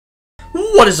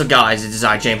What is up, guys? It is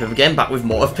I, James, again, back with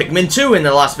more of Pikmin 2. In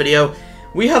the last video,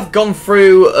 we have gone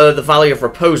through the Valley of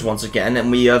Repose once again,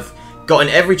 and we have gotten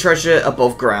every treasure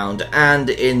above ground and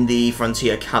in the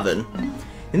Frontier Cavern.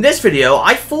 In this video,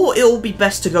 I thought it would be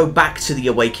best to go back to the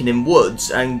Awakening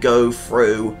Woods and go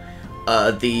through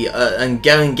and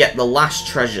go and get the last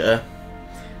treasure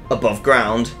above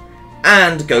ground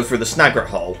and go through the Snagret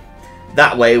Hole.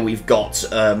 That way, we've got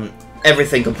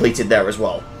everything completed there as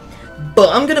well. But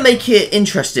I'm going to make it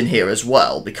interesting here as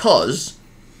well, because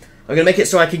I'm going to make it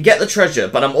so I can get the treasure,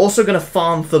 but I'm also going to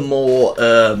farm for more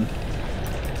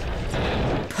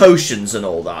potions and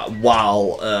all that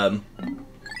while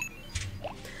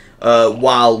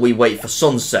we wait for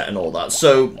sunset and all that.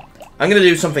 So I'm going to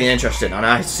do something interesting, and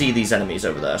I see these enemies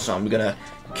over there, so I'm going to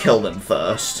kill them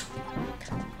first.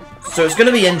 So it's going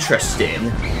to be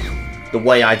interesting the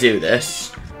way I do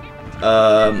this.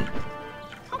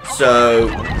 So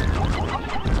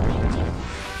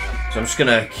I'm just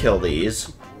gonna kill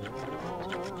these.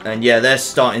 And yeah, they're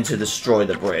starting to destroy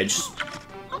the bridge.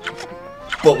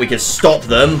 But we can stop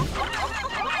them.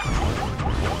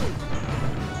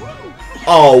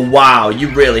 Oh wow, you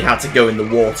really had to go in the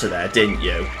water there, didn't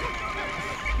you?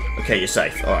 Okay, you're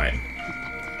safe. Alright.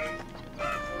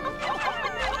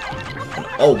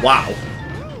 Oh wow.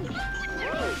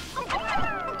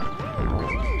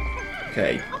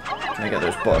 Okay. Can I get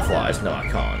those butterflies? No, I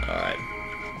can't. Alright.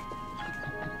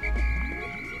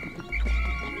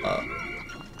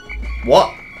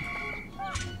 What?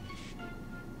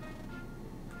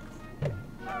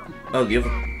 Oh, the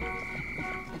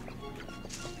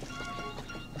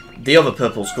other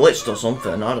purple's glitched or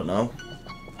something. I don't know.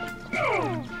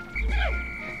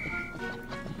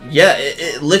 Yeah,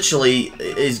 it literally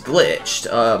is glitched.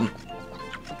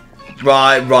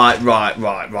 Right.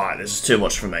 This is too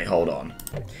much for me. Hold on.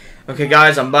 Okay,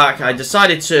 guys, I'm back. I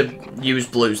decided to use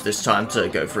blues this time to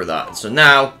go through that. So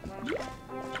now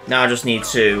I just need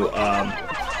to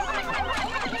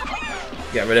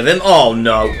get rid of him. Oh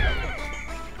no!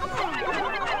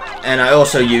 And I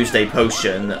also used a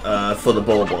potion for the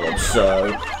bulb,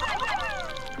 so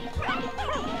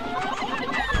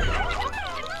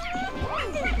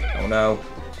oh no.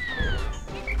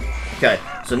 Okay,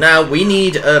 so now we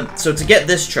need so to get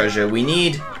this treasure we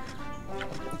need.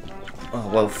 Oh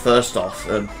well, first off,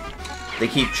 they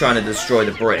keep trying to destroy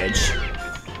the bridge.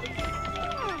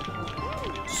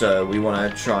 So we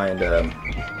want to try and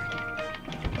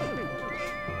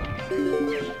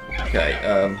okay,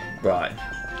 right.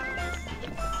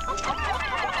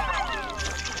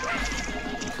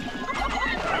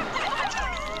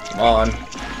 Come on.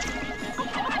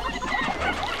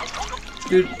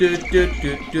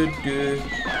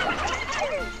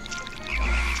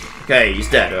 Okay, he's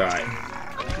dead, alright.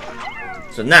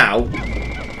 So now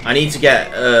I need to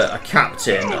get a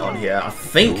captain on here. I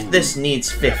think this needs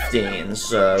 15,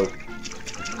 so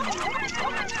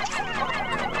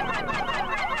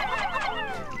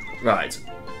right.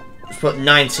 Let's put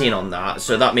 19 on that,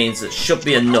 so that means it should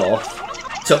be enough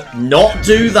to not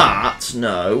do that.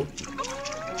 No.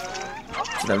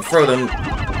 So then throw them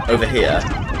over here.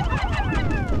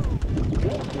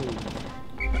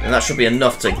 And that should be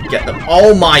enough to get them.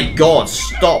 Oh my god,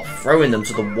 stop throwing them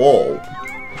to the wall.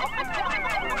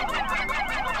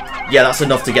 Yeah, that's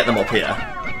enough to get them up here.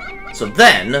 So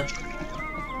then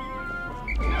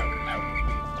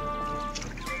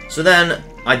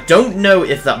I don't know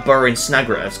if that burrowing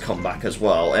Snagret has come back as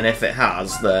well, and if it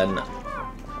has, then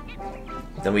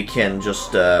we can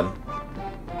just sort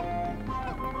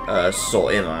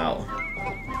him out.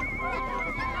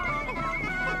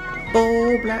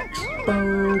 Blacks,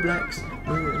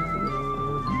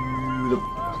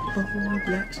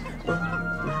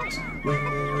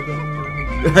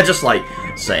 I just like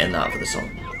saying that for the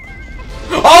song.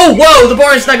 Oh, whoa! The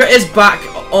burrowing Snagret is back!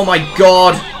 Oh my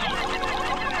god!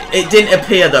 It didn't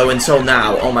appear though until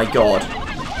now. Oh my god.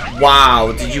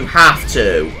 Wow, did you have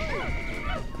to?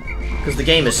 Because the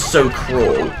game is so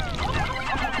cruel.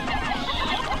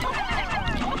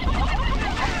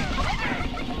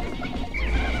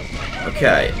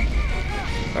 Okay.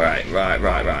 Alright, right.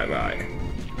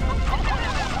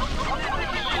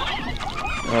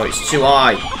 Oh, it's too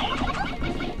high.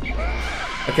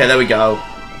 Okay, there we go.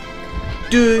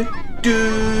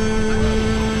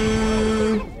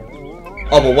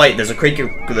 Oh, but wait, there's a creepy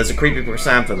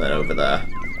chrysanthemum over there.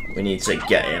 We need to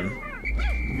get him.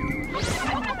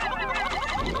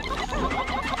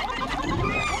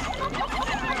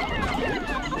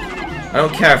 I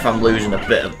don't care if I'm losing a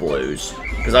bit of blues,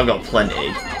 because I've got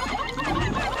plenty.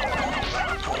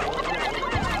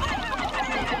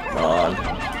 Come on.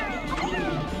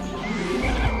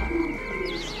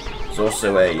 So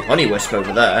also a honey wisp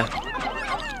over there.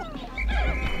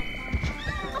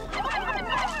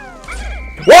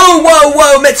 Whoa, whoa,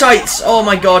 whoa, Mittites! Oh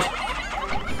my god.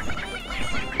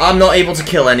 I'm not able to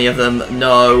kill any of them.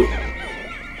 No.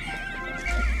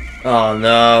 Oh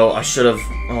no, I should have...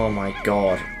 Oh my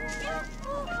god.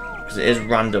 Because it is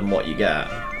random what you get.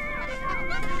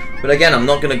 But again, I'm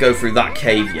not going to go through that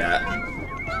cave yet.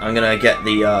 I'm going to get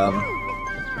the... I'm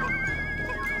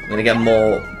going to get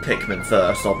more Pikmin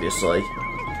first, obviously.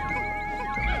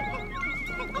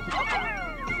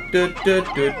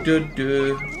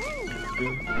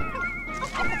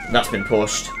 That's been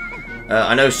pushed.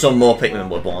 I know some more Pikmin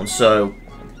were born, so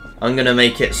I'm going to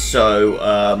make it so...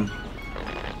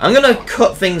 I'm going to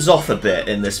cut things off a bit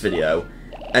in this video,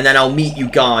 and then I'll meet you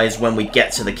guys when we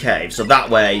get to the cave. So that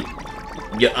way,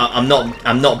 I'm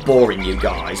not boring you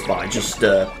guys by just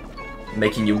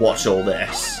making you watch all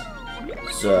this.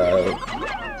 So...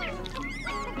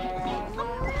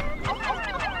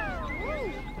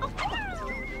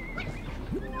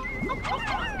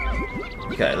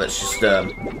 Okay, let's just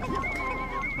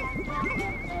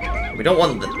we don't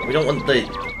want the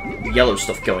yellow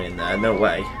stuff going in there. No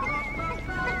way.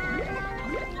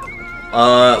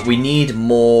 We need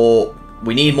more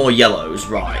yellows,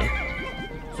 right?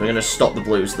 So we're gonna stop the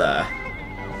blues there.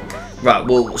 Right,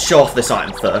 we'll show off this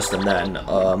item first, and then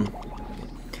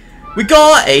we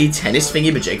got a tennis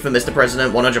thingy-majig for Mr.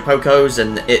 President, 100 Pokos,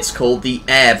 and it's called the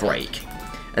Air Brake.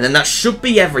 And then that should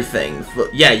be everything.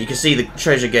 But yeah, you can see the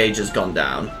treasure gauge has gone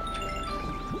down.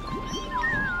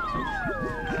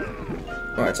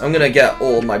 Alright, so I'm gonna get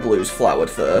all my blues flowered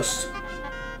first.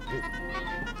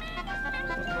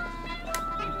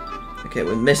 Okay,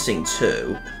 we're missing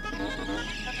 2.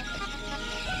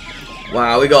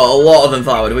 Wow, we got a lot of them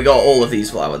flowered. We got all of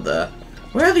these flowered there.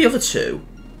 Where are the other 2?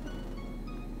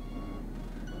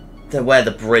 They're where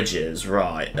the bridge is,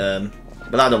 right. But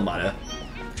that don't matter.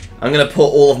 I'm going to put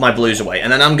all of my blues away,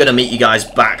 and then I'm going to meet you guys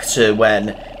back to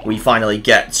when we finally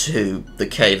get to the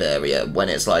cave area, when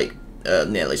it's like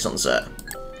nearly sunset.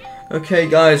 Okay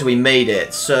guys, we made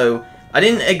it. So, I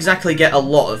didn't exactly get a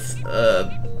lot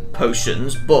of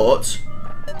potions, but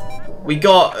we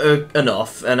got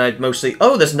enough, and I'd mostly...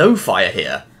 Oh, there's no fire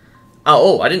here.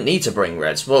 Oh, I didn't need to bring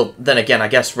reds. Well, then again, I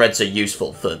guess reds are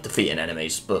useful for defeating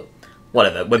enemies, but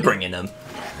whatever, we're bringing them.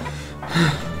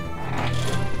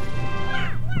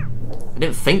 I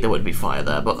didn't think there would be fire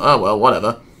there, but oh well,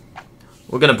 whatever.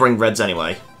 We're gonna bring reds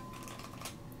anyway.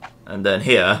 And then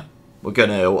here, we're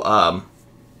gonna,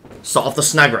 start off the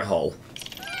Snagret hole.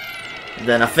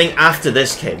 Then I think after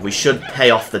this cave, we should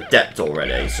pay off the debt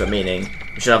already, so meaning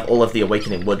we should have all of the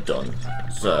Awakening Wood done.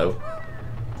 So...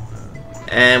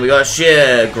 And we got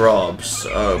sheer grobs.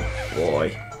 Oh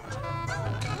boy.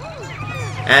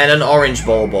 And an orange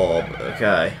Bulborb.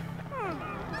 Okay.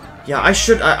 Yeah, I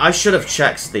should have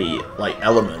checked the, like,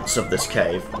 elements of this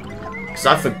cave. Because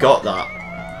I forgot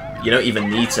that you don't even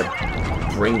need to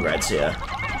bring reds here.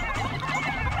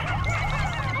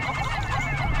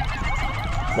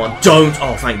 Come on, don't!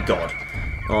 Oh, thank God.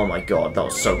 Oh my God, that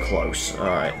was so close.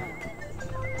 Alright.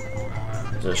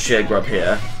 There's a sheer grub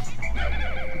here.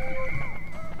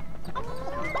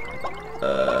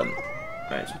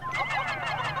 Right.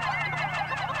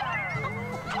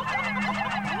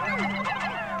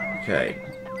 Okay.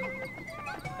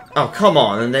 Oh, come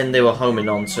on, and then they were homing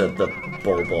onto the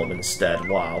Bulborb instead.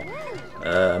 Wow.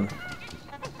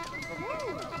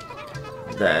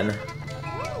 Then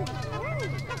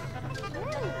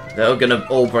they're gonna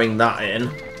all bring that in.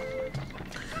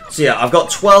 So yeah, I've got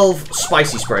 12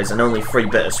 spicy sprays and only 3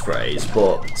 bitter sprays,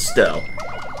 but still.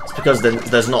 It's because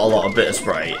there's not a lot of bitter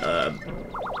spray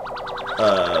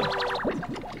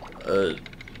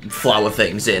flower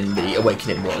things in the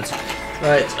Awakening Woods.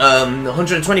 Right,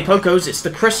 120 Pokos, it's the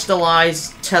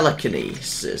crystallized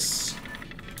telekinesis.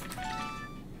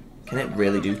 Can it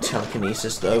really do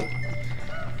telekinesis though?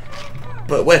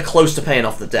 But we're close to paying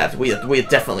off the debt. We're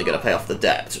definitely going to pay off the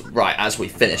debt right as we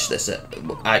finish this.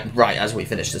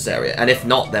 Area, and if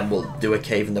not, then we'll do a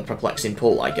cave in the perplexing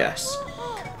pool, I guess.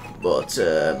 But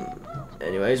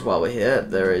anyways, while we're here,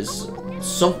 there is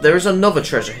another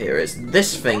treasure here. It's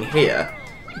this thing here.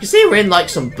 You can see we're in like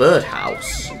some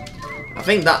birdhouse. I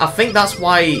think that's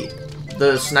why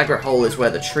the Snagret hole is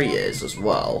where the tree is as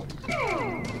well,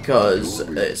 because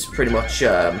it's pretty much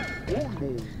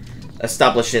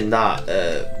establishing that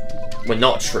we're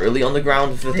not truly on the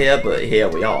ground for here, but here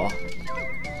we are.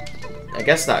 I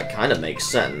guess that kind of makes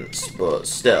sense, but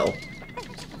still.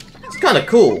 It's kind of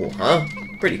cool, huh?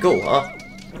 Pretty cool, huh?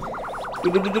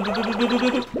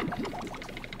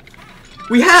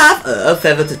 We have a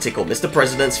feather to tickle Mr.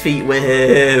 President's feet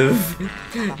with.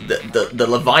 The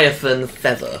Leviathan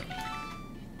feather.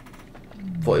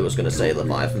 Thought he was going to say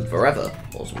Leviathan forever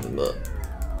or something, but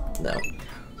no.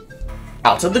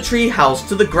 Out of the tree house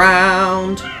to the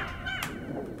ground.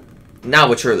 Now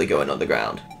we're truly going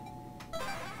underground.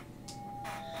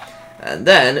 And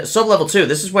then, sub-level 2,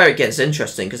 this is where it gets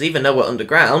interesting, because even though we're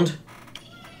underground,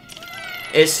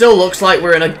 it still looks like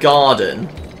we're in a garden.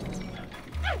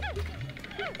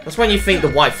 That's when you think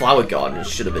the white flower garden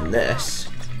should have been this.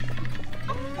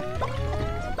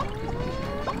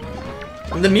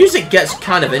 And the music gets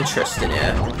kind of interesting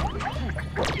here.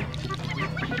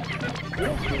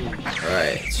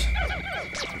 Right.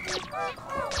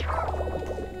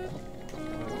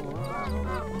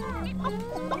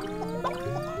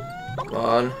 Come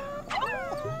on.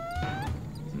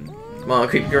 Come on,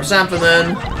 creepy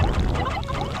chrysanthemum.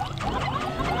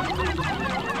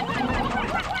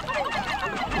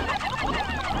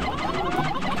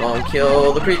 Come on,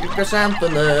 kill the creepy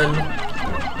chrysanthemum.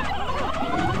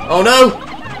 Oh no!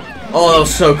 Oh, that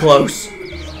was so close.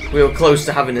 We were close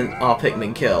to having our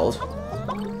Pikmin killed.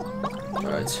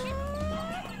 Right.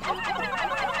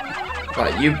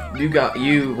 Right,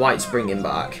 you whites bring him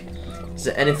back. Is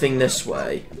there anything this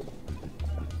way?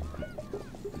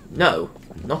 No,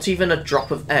 not even a drop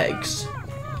of eggs.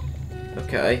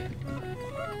 Okay.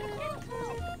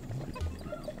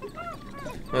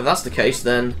 Well, if that's the case,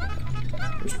 then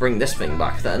let's bring this thing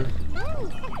back then.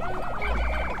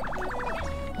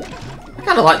 I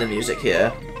kind of like the music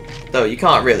here, though you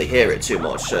can't really hear it too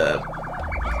much,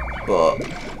 but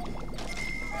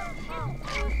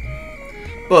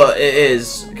it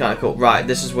is kind of cool. Right,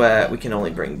 this is where we can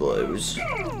only bring blues.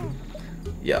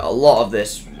 Yeah, a lot of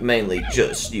this mainly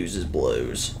just uses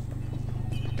blues.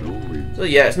 So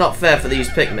yeah, it's not fair for these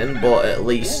Pikmin, but at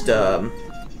least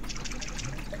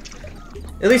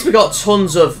we got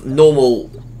tons of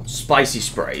normal spicy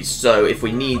sprays, so if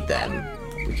we need them,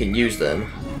 we can use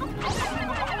them.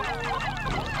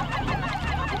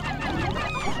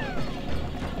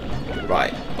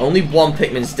 Right, only one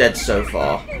Pikmin's dead so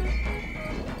far.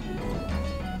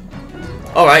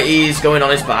 Alright, he's going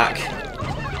on his back.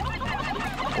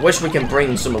 I wish we can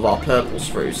bring some of our purples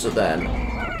through, so then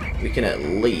we can at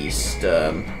least,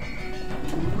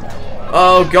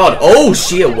 Oh god, oh,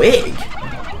 sheer wig!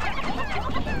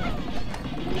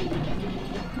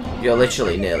 You're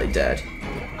literally nearly dead.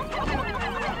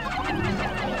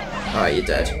 Alright, you're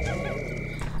dead.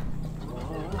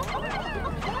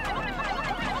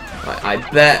 Right, I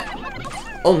bet...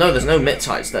 Oh no, there's no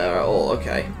Mittites there at all,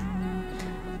 okay.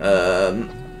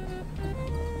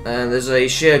 And there's a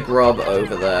sheer grub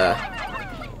over there.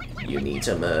 You need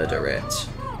to murder it.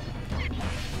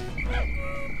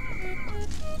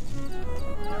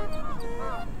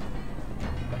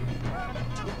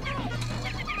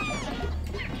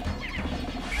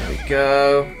 There we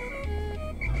go.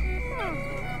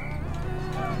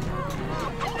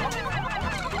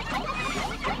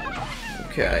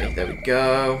 Okay, there we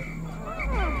go.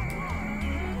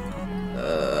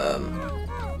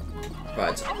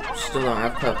 Right, still don't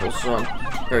have purple, so I'm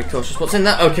very cautious. What's in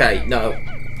that? Okay, no.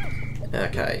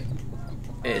 Okay.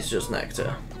 It's just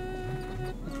nectar.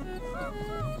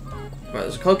 Right,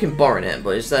 there's a cloaking bar in it,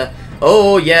 but is there...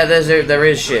 Oh, yeah, there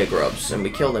is sheer grubs, and we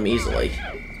kill them easily.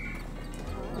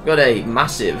 We've got a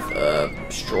massive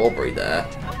strawberry there.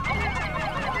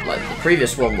 Like, the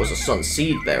previous one was a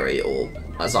sunseed berry, or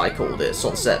as I called it,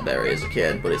 sunset berry as a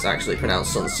kid, but it's actually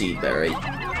pronounced sunseed berry.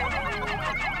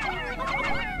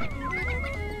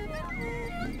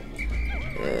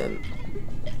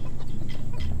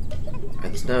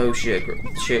 And there's no sheer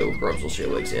grubs or sheer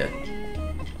wigs here.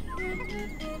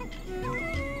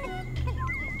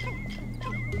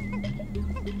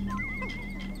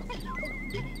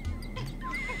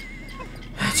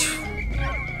 I'm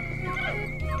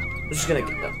just gonna...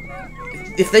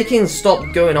 If they can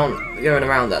stop going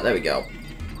around that, there we go.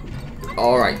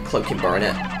 Alright, cloaking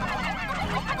baronet.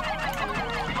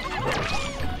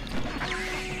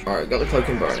 Alright, got the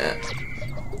cloaking baronet.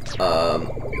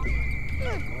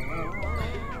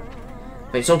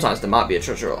 I mean, sometimes there might be a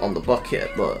treasure on the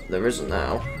bucket, but there isn't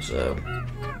now, so...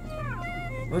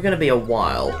 We're gonna be a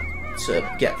while to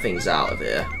get things out of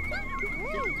here.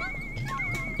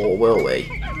 Or will we?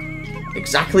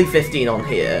 Exactly 15 on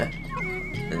here,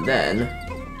 and then...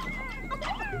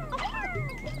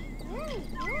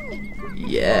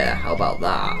 Yeah, how about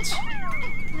that?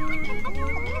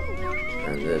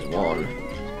 And there's one.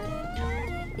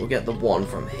 We'll get the one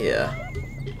from here.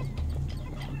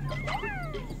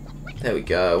 There we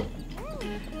go.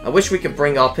 I wish we could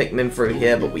bring our Pikmin through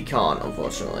here, but we can't,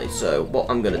 unfortunately. So what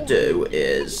I'm going to do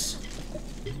is...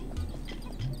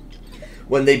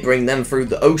 when they bring them through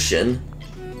the ocean,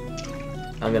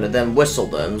 I'm gonna then whistle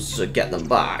them to get them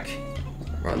back.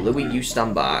 Right, Louie, you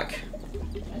stand back.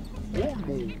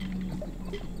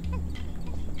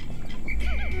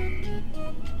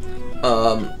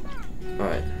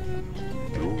 Alright.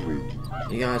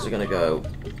 You guys are gonna go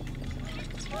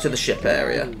to the ship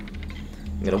area.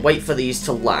 I'm gonna wait for these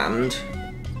to land.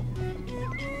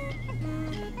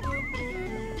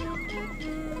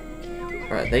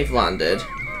 Right, they've landed.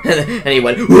 And he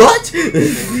went, what?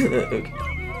 Okay.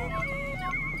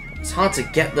 It's hard to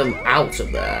get them out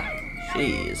of there.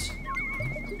 Jeez.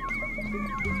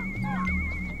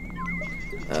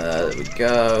 There we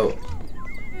go.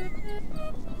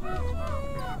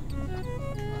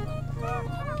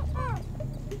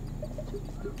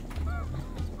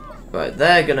 Right,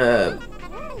 they're gonna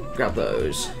grab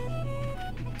those.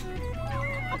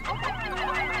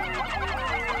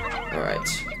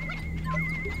 Alright.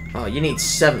 Oh, you need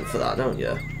 7 for that, don't you?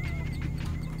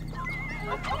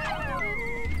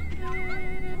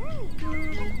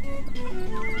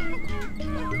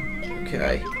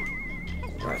 Okay.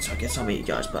 Right, so I guess I'll meet you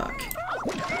guys back.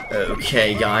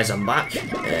 Okay, guys, I'm back.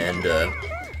 And, I'm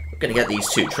gonna get these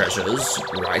 2 treasures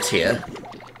right here.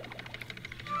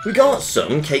 We got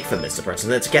some cake for Mr.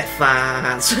 President to get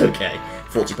fat. Okay.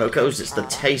 40 Pocos, it's the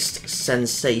taste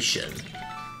sensation.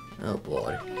 Oh,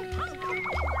 boy.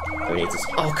 We need to...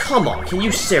 Oh, come on. Can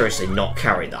you seriously not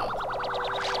carry that?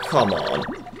 Come on.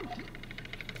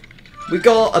 We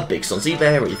got a Big Sunsy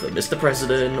Berry for Mr.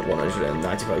 President.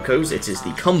 190 Pocos. It is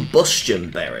the Combustion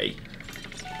Berry.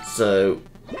 So,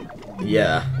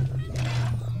 yeah.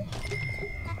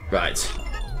 Right.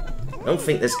 I don't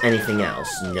think there's anything else.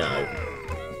 No.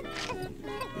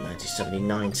 90, 70,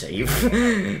 90.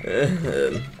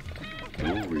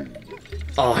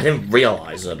 Oh, I didn't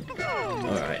realise them.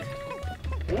 Alright.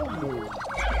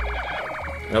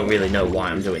 I don't really know why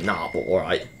I'm doing that, but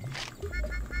alright.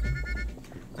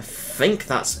 I think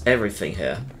that's everything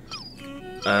here.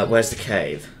 Where's the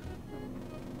cave?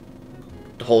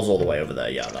 The hole's all the way over there,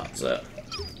 yeah, that's it.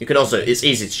 You can also, it's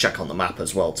easy to check on the map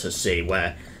as well to see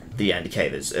where the end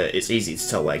cave is. It's easy to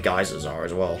tell where geysers are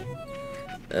as well.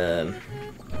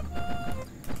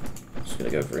 Just gonna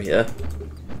go through here.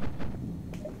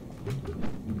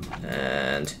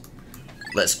 And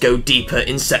let's go deeper,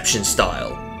 Inception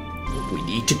style. We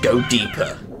need to go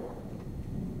deeper.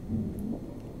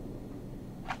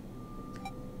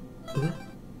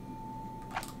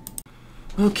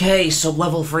 Okay,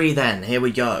 sub-level 3 then. Here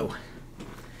we go.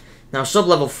 Now,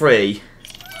 sub-level 3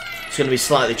 is going to be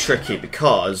slightly tricky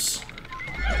because...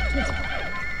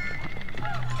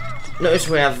 Notice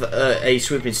we have a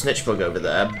swooping snitch bug over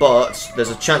there, but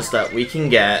there's a chance that we can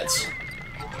get...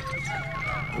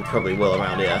 We probably will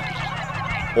around here.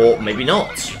 Or maybe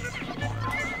not.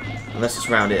 Unless it's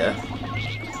around here.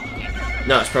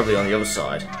 No, it's probably on the other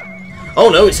side. Oh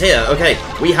no, it's here. Okay,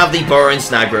 we have the burrowing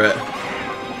snagret.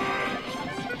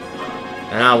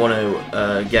 And I want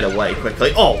to get away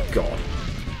quickly. Oh god.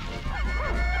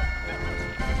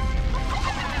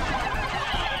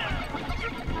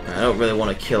 I don't really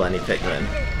want to kill any Pikmin.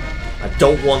 I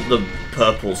don't want the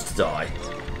purples to die.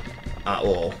 At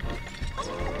all.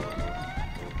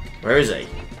 Where is he?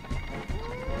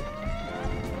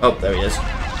 Oh, there he is.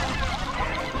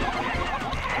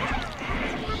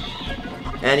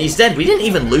 And he's dead. We didn't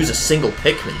even lose a single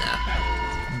Pikmin there.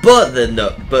 But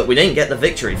we didn't get the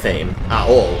victory theme at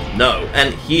all. No.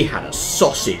 And he had a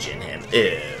sausage in him.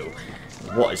 Ew.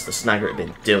 What is the snagret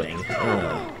been doing?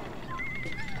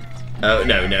 Oh,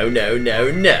 no, no, no, no, no.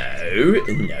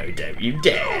 No, don't you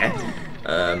dare.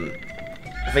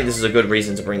 I think this is a good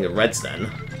reason to bring the reds then.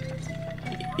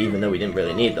 Even though we didn't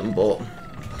really need them, but...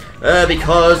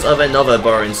 because of another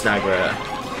burrowing snagret.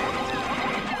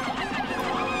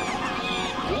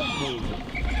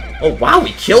 Oh wow,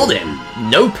 we killed him!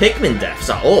 No Pikmin deaths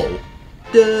at all.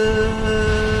 Duh.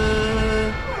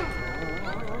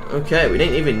 Okay, we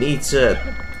didn't even need to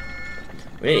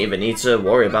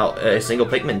worry about a single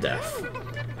Pikmin death.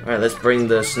 Alright, let's bring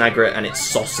the snagret and its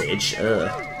sausage.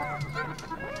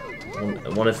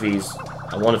 One of these...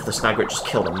 I wonder if the snagret just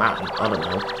killed a man. I don't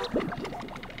know.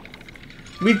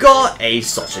 We've got a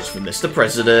sausage for Mr.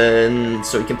 President,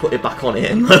 so we can put it back on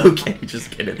him. Okay, just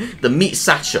kidding. The meat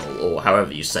satchel, or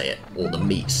however you say it. Or the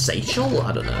meat satchel?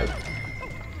 I don't know.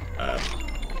 Ah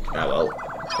well,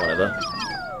 whatever.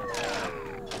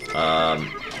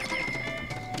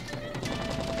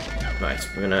 Right,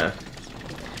 we're gonna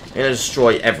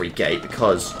destroy every gate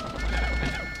because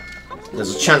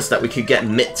there's a chance that we could get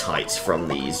mittites from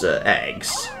these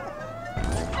eggs.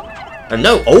 And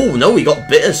no, oh no, we got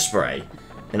bitter spray.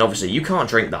 And obviously you can't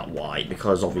drink that white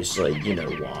because obviously you know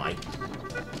why.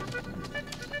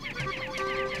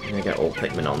 gonna get all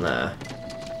Pikmin on there.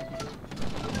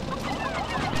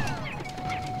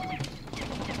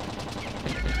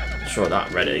 Sure,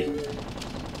 that ready.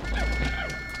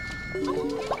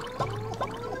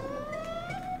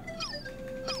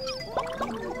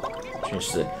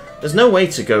 There's no way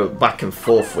to go back and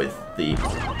forth with the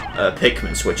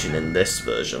Pikmin switching in this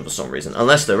version for some reason.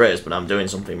 Unless there is, but I'm doing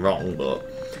something wrong.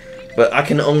 But I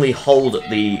can only hold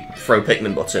the throw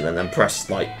Pikmin button and then press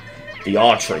like the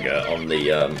R trigger on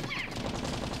the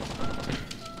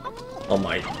on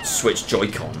my Switch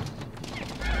Joy-Con.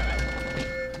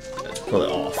 Let's pull it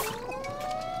off.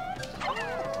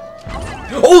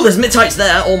 Oh, there's Mid-Tights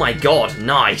there! Oh my god,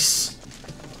 nice!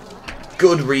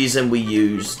 Good reason we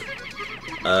used...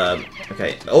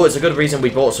 okay. Oh, it's a good reason we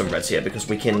bought some reds here, because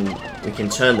we can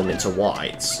turn them into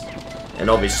whites. And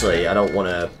obviously, I don't want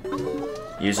to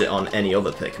use it on any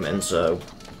other Pikmin, so...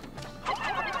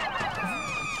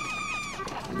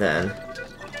 Then...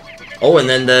 Oh, and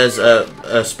then there's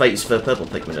a space for purple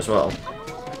Pikmin as well.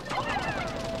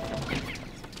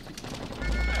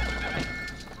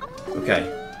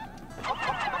 Okay.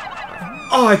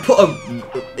 Oh, I put a...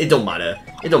 It don't matter.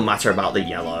 It don't matter about the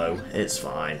yellow. It's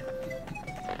fine.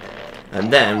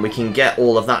 And then we can get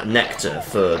all of that nectar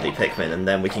for the Pikmin, and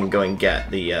then we can go and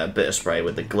get the bitter spray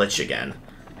with the glitch again.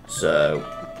 So,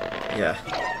 yeah.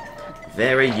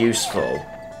 Very useful.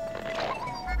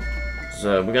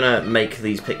 So, we're gonna make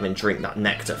these Pikmin drink that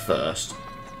nectar first.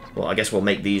 Well, I guess we'll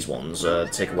make these ones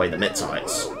take away the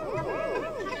Mid-Tights.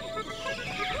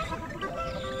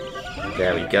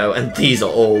 There we go, and these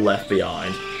are all left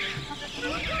behind.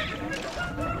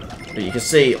 But you can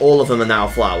see all of them are now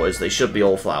flowers. They should be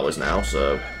all flowers now,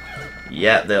 so...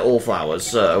 Yeah, they're all flowers,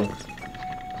 so...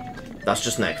 That's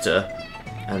just nectar.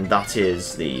 And that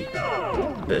is the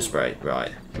bitter spray,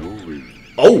 right.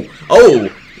 Oh! Oh!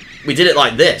 We did it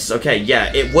like this. Okay, yeah,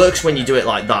 it works when you do it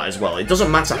like that as well. It doesn't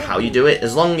matter how you do it,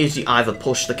 as long as you either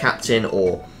push the captain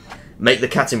or make the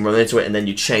captain run into it and then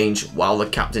you change while the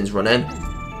captain's running.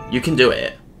 You can do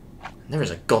it. There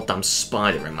is a goddamn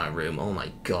spider in my room. Oh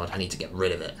my god, I need to get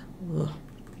rid of it. Ugh.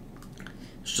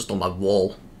 It's just on my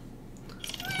wall.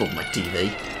 Above my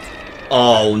TV.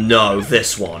 Oh no,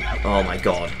 this one. Oh my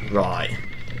god. Right.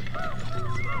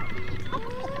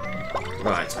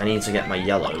 Right, I need to get my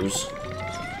yellows.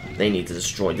 They need to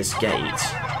destroy this gate.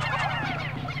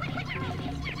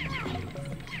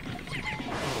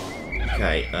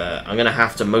 Okay, I'm gonna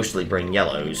have to mostly bring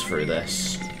yellows through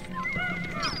this.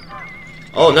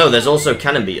 Oh no, there's also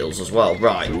cannon beetles as well.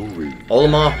 Right.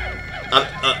 Olimar,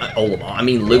 I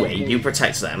mean Louie, you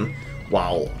protect them,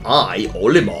 while I,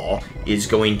 Olimar, is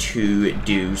going to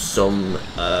do some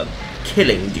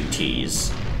killing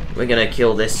duties. We're gonna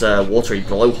kill this watery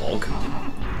blowhog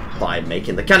by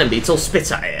making the cannon beetle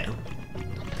spit at it.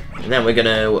 And then we're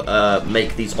gonna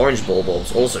make these orange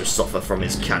bulbs also suffer from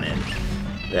his cannon.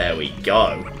 There we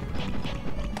go.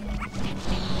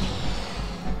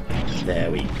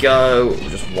 There we go.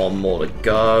 Just one more to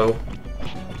go.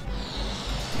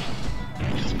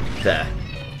 There.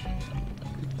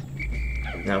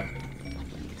 Now,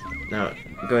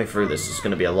 going through this is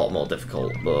going to be a lot more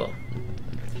difficult, but...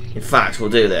 In fact, we'll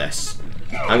do this.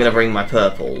 I'm going to bring my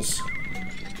purples.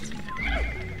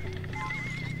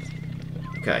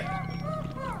 Okay.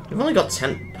 We've only got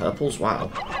 10 purples?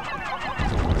 Wow.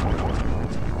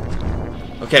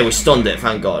 Okay, we stunned it,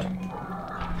 thank God.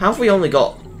 How have we only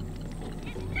got...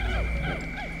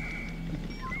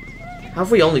 How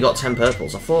have we only got 10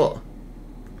 purples? I thought...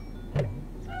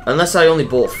 Unless I only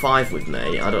bought 5 with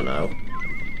me, I don't know.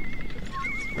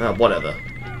 Whatever.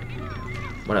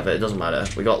 Whatever, it doesn't matter.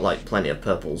 We got, like, plenty of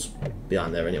purples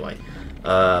behind there anyway.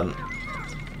 Right,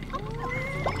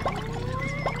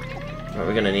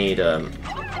 we're gonna need,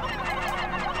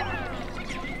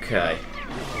 Okay.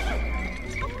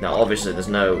 Now, obviously, there's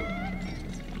no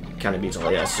cannon beetle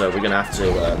here, so we're gonna have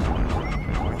to,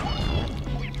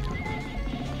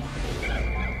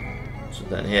 So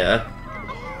then here...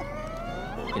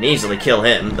 You can easily kill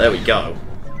him. There we go.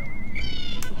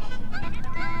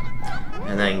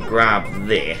 And then grab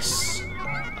this,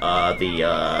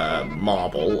 the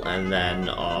marble, and then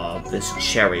this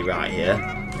cherry right here.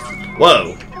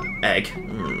 Whoa, egg.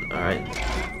 Alright.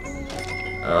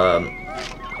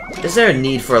 Is there a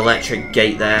need for electric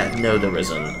gate there? No, there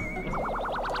isn't.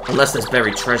 Unless there's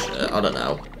buried treasure. I don't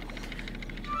know.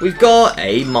 We've got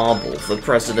a marble for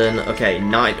president. Okay,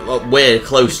 9. Well, we're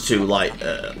close to like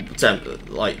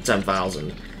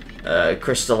 10,000.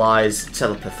 Crystallized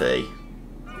telepathy.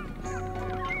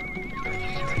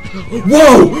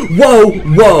 Whoa! Whoa!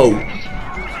 Whoa!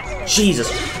 Jesus!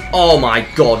 Oh my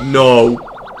God! No!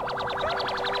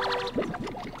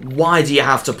 Why do you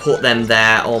have to put them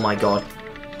there? Oh my god.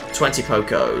 20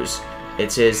 Pokos.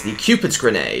 It is the Cupid's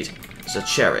Grenade. It's a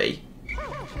cherry.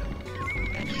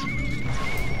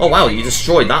 Oh wow, you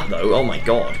destroyed that though. Oh my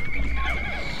god.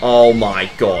 Oh my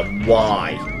god,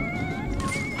 why?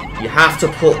 You have to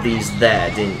put these there,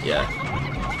 didn't you?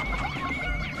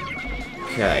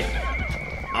 Okay.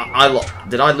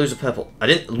 Did I lose a purple? I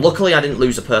didn't. Luckily, I didn't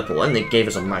lose a purple, and they gave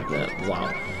us a magnet.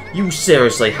 Wow. You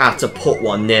seriously had to put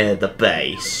one near the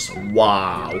base.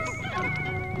 Wow.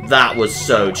 That was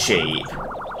so cheap.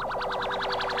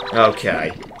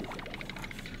 Okay.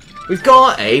 We've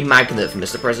got a magnet for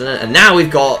Mr. President, and now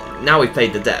we've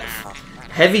paid the debt.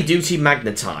 Heavy duty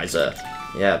magnetizer.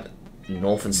 Yeah,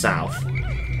 north and south.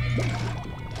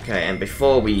 Okay, and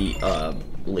before we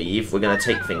leave, we're gonna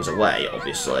take things away,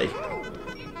 obviously.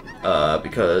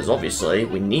 Because obviously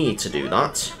we need to do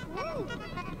that.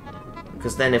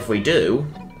 Because then if we do,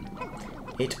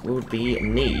 it would be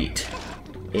neat.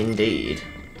 Indeed.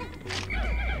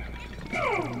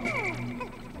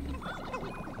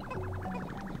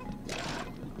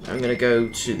 I'm gonna go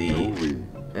to the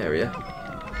area.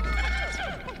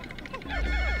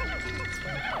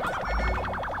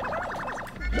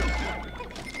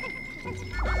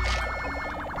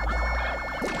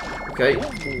 Okay.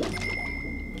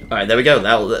 Alright, there we go.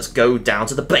 Now let's go down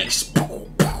to the base.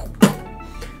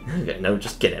 Okay, no,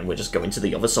 just kidding. We're just going to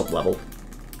the other sub-level.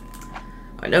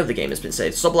 I know the game has been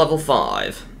saved. Sub-level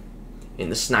 5. In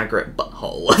the Snagret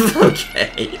butthole.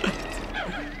 Okay.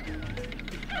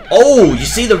 Oh, you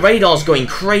see the radar's going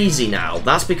crazy now.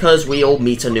 That's because we all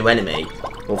meet a new enemy.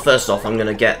 Well, first off, I'm going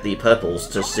to get the purples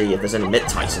to see if there's any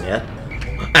mid-types in here.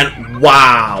 And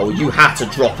wow, you had to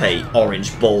drop a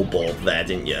orange bulb there,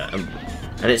 didn't you?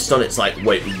 And it's done. It's like,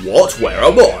 wait, what? Where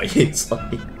am I? It's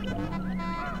like,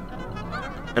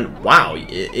 and wow,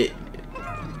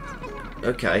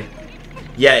 okay,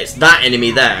 yeah, it's that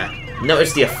enemy there.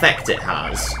 Notice the effect it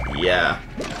has. Yeah,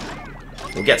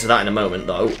 we'll get to that in a moment,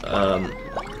 though.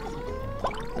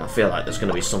 I feel like there's going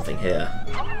to be something here.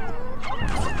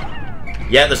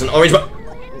 Yeah, there's an orange one.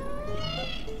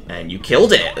 And you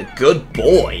killed it. Good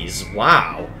boys.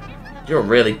 Wow. You're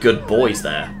really good boys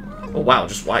there. Oh, wow,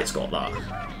 just white's got that.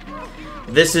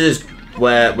 This is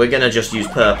where we're going to just use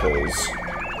purples.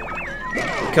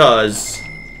 Because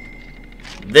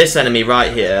this enemy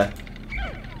right here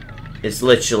is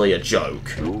literally a joke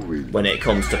when it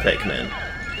comes to Pikmin.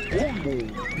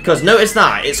 Because notice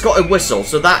that, it's got a whistle,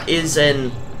 so that is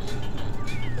in...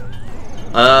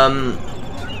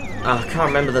 I can't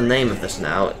remember the name of this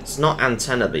now. It's not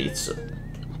antenna beats.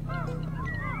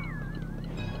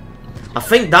 I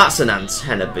think that's an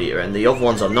antenna beater, and the other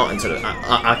ones are not antenna.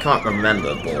 I can't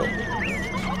remember, but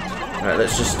alright,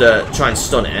 let's just try and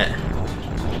stun it,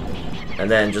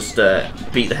 and then just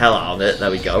beat the hell out of it.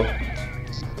 There we go.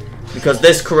 Because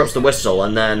this corrupts the whistle,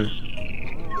 and then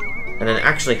it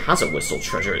actually has a whistle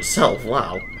treasure itself.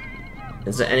 Wow.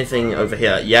 Is there anything over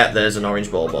here? Yeah, there's an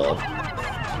orange bulb.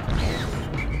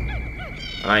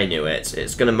 I knew it.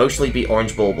 It's going to mostly be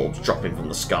orange bulbs dropping from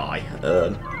the sky.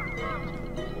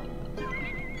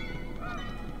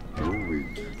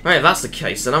 Right, if that's the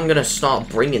case, then I'm going to start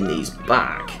bringing these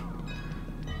back.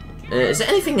 Is there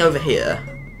anything over here?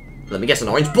 Let me guess, an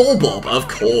orange bulb. Of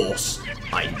course.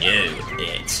 I knew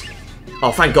it.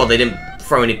 Oh, thank God they didn't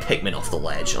throw any Pikmin off the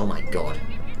ledge. Oh my God.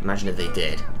 Imagine if they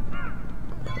did.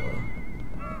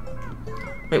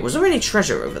 Wait, was there any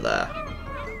treasure over there?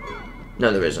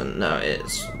 No, there isn't. No,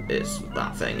 it's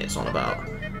that thing it's on about.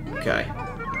 Okay.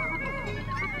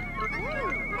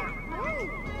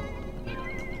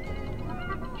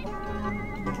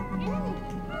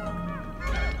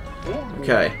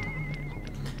 Okay.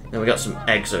 Then we got some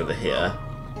eggs over here.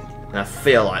 And I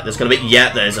feel like there's gonna be...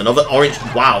 Yeah, there's another orange...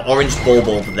 Wow, orange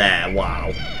bulb there.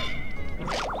 Wow.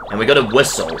 And we got a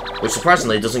whistle, which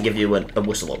surprisingly doesn't give you a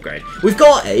whistle upgrade. We've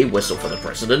got a whistle for the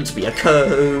president to be a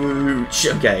coach.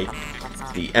 Okay.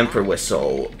 The Emperor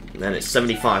whistle. Then it's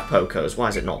 75 Pokos. Why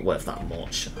is it not worth that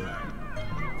much?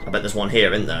 I bet there's one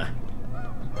here, isn't there?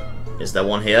 Is there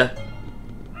one here?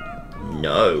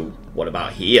 No. What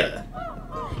about here?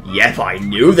 Yep, I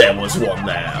knew there was one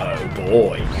there. Oh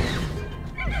boy.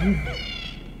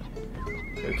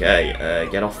 Okay,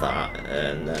 get off that,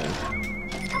 and then...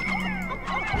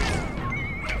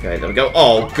 Okay, there we go.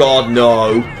 Oh God,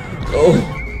 no!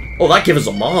 Oh, that gives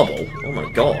us a marble. Oh my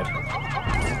God.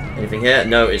 Anything here?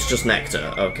 No, it's just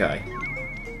nectar. Okay.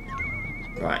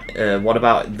 Right. What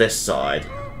about this side?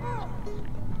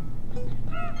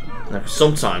 Now,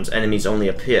 sometimes enemies only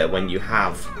appear when you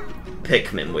have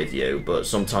Pikmin with you, but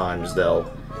sometimes they'll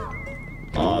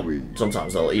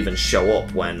even show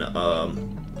up when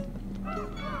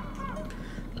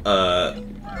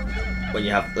when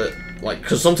you have like,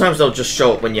 because sometimes they'll just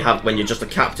show up when you're just a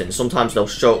captain. Sometimes they'll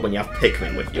show up when you have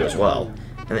Pikmin with you as well,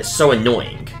 and it's so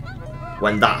annoying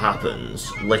when that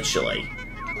happens. Literally,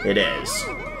 it is.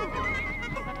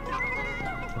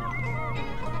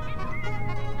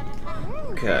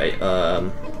 Okay.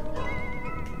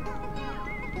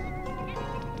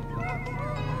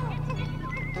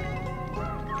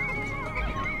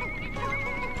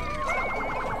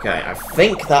 Okay, I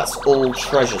think that's all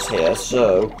treasures here,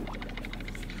 so...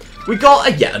 We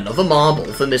got yet another marble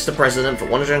for Mr. President for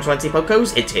 120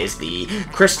 Pokos. It is the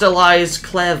Crystallized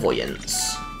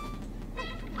Clairvoyance.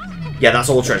 Yeah, that's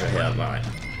all treasure here, right.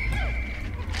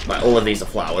 Right, all of these are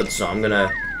flowered, so I'm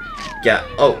gonna get...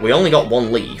 Oh, we only got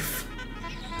one leaf.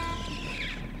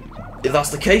 If that's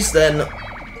the case, then...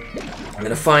 I'm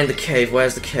gonna find the cave.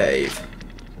 Where's the cave?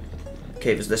 The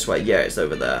cave is this way. Yeah, it's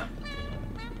over there.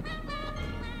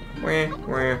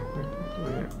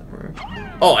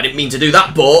 Oh, I didn't mean to do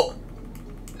that, but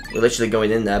we're literally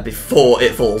going in there before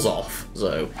it falls off,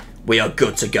 so we are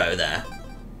good to go there.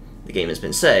 The game has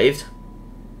been saved.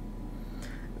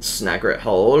 Snagret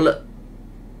hole.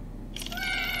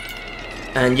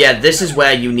 And yeah, this is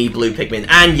where you need blue Pikmin.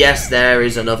 And yes, there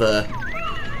is another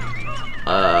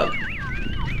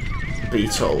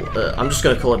beetle. I'm just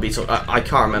going to call it beetle. I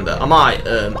can't remember.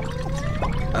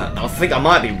 I think I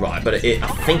might be right, but I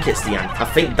think it's I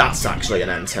think that's actually an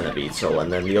antenna beetle,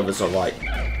 and then the others are like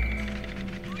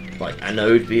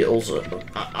anode beetles.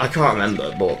 I can't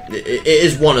remember, but it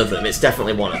is one of them. It's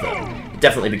definitely one of them. It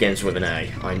definitely begins with an A.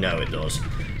 I know it does.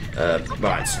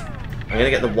 Right, I'm gonna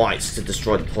get the whites to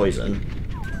destroy the poison.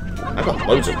 I've got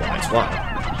loads of whites. Wow.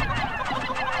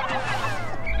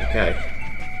 Okay.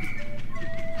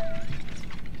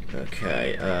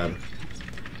 Okay.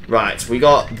 Right, we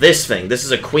got this thing. This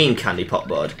is a queen candy pop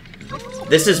bud.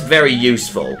 This is very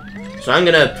useful. So I'm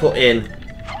gonna put in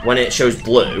when it shows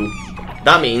blue.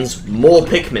 That means more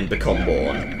Pikmin become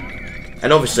born.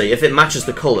 And obviously, if it matches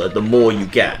the color, the more you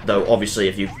get. Though obviously,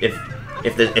 if you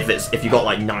got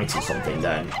like 90 something,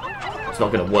 then it's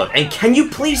not gonna work. And can you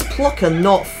please pluck and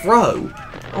not throw?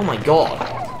 Oh my god.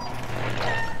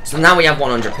 So now we have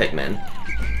 100 Pikmin.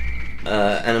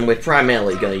 And we're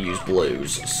primarily going to use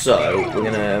blues, so we're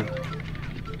going to...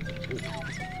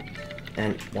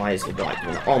 And why is the white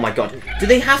one? Oh my god, do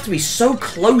they have to be so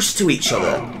close to each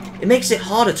other? It makes it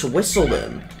harder to whistle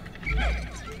them.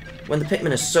 When the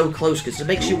Pikmin are so close, because it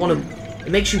makes you want to...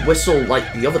 It makes you whistle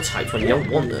like the other types when you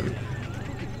don't want them.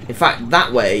 In fact,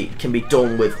 that way can be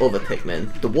done with other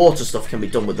Pikmin. The water stuff can be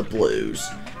done with the blues.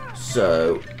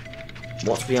 So,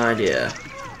 what's the idea?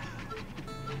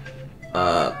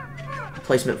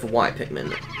 Placement for white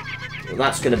Pikmin. Well,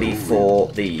 that's going to be for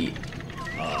the...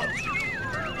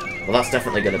 well, that's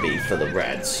definitely going to be for the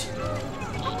reds.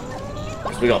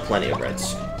 Because we got plenty of reds.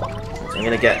 So I'm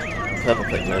going to get purple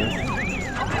Pikmin.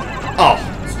 Oh!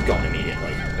 It's gone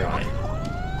immediately. Right.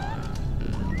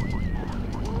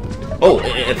 Oh!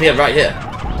 It appeared right here.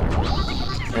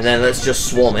 And then let's just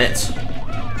swarm it.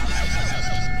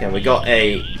 Okay, we got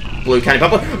a... blue candy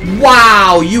pop.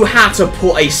 Wow! You had to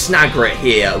put a Snagret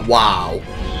here. Wow.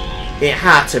 It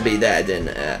had to be there, didn't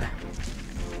it?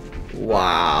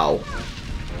 Wow.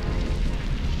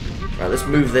 Right, let's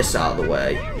move this out of the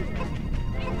way.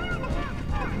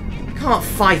 Can't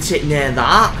fight it near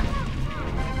that.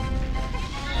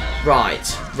 Right.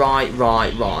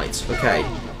 Okay.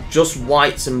 Just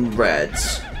whites and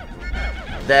reds.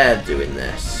 They're doing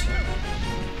this.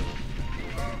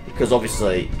 Because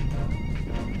obviously...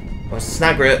 Where's the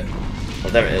Snagret? Oh,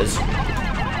 there it is.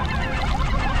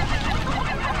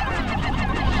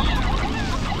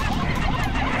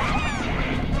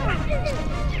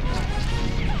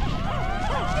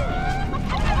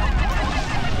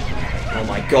 Oh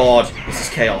my god, this is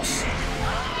chaos.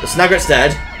 The Snagret's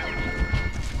dead,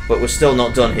 but we're still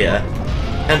not done here.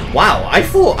 And wow, I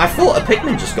thought a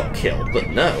Pikmin just got killed, but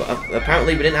no,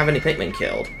 apparently we didn't have any Pikmin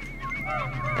killed.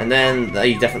 And then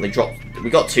they definitely dropped. We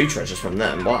got 2 treasures from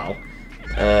them. Wow.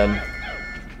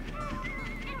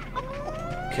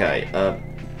 Okay. 5.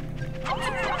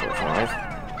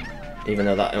 Even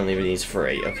though that only needs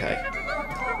 3. Okay.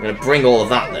 I'm gonna bring all of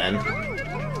that then.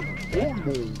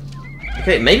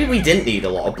 Okay, maybe we didn't need a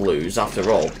lot of blues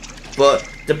after all. But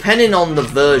depending on the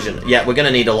version, yeah, we're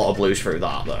gonna need a lot of blues through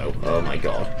that though. Oh my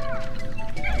god.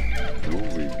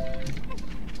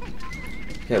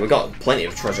 Okay, we got plenty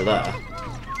of treasure there.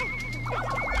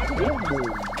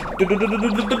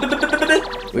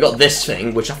 We got this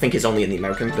thing, which I think is only in the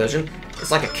American version.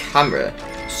 It's like a camera.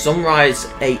 Sunrise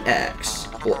 8x,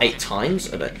 or 8 times.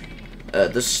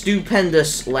 The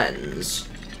stupendous lens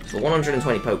for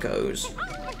 120 Pokos.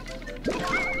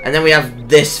 And then we have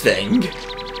this thing.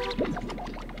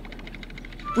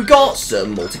 We got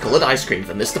some multicoloured ice cream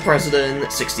for Mr.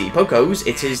 President. 60 Pokos.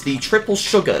 It is the triple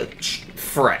sugar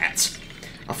fret.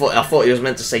 I thought he was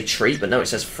meant to say treat, but no, it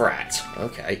says fret.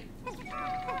 Okay.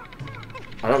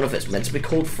 I don't know if it's meant to be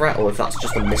called fret or if that's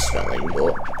just a misspelling,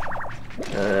 but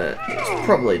it's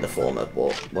probably the former,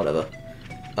 but whatever.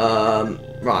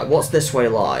 Right, what's this way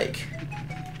like?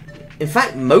 In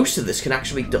fact, most of this can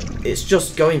actually do. It's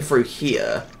just going through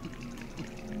here.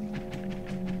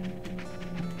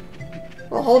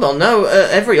 Well, hold on, no,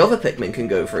 every other Pikmin can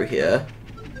go through here.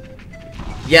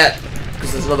 Yeah,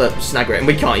 because there's another Snagger, and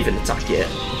we can't even attack it.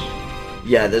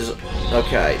 Yeah, there's...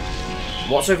 Okay.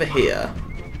 What's over here?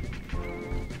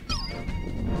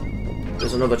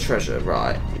 There's another treasure,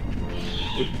 right.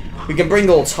 We can bring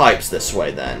all types this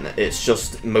way, then. It's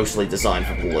just mostly designed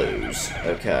for blues.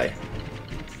 Okay.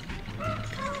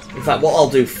 In fact, what I'll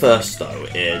do first, though,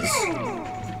 is...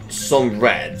 some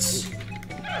reds...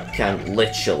 can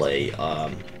literally,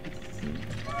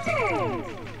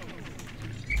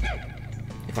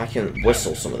 if I can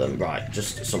whistle some of them, right,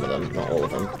 just some of them, not all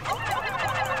of them.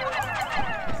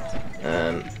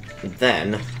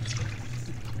 Then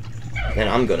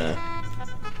I'm gonna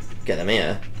get them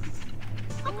here,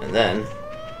 and then,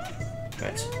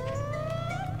 right,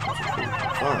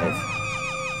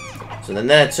 5. So then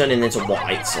they're turning into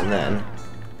whites, and then,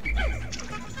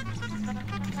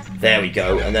 there we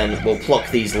go, and then we'll pluck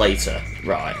these later.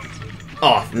 Right.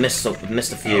 Oh, I've missed a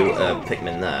few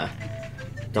Pikmin there.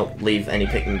 Don't leave any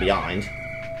Pikmin behind.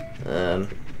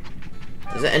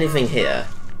 Is there anything here?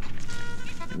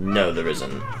 No, there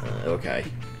isn't. Okay.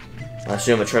 I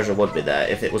assume a treasure would be there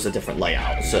if it was a different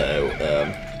layout, so,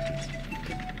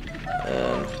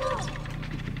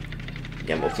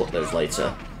 again, we'll pluck those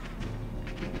later.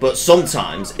 But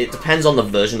sometimes, it depends on the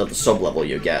version of the sub-level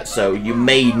you get, so you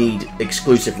may need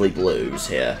exclusively blues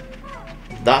here.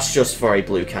 That's just for a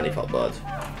blue candy pot bud.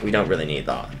 We don't really need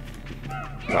that.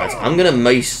 Right, I'm gonna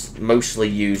mostly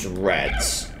use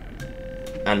reds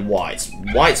and whites.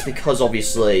 Whites because,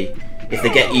 obviously, if they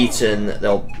get eaten,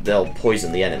 they'll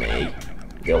poison the enemy.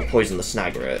 They'll poison the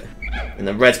Snagger. And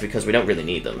then reds because we don't really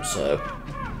need them, so...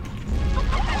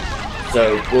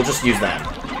 So, we'll just use them.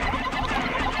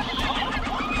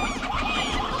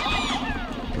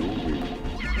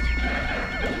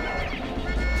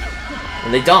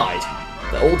 And they died.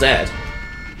 They're all dead.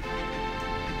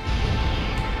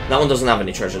 That one doesn't have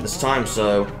any treasure this time,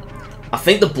 so... I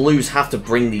think the blues have to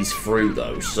bring these through,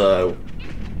 though, so...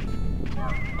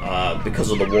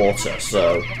 because of the water,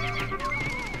 so...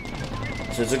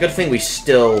 So it's a good thing we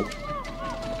still...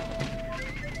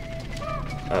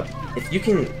 if you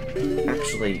can...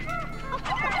 Actually...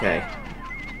 Okay.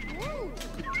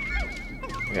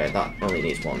 Okay, that only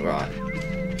needs one, right.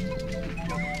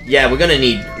 Yeah, we're gonna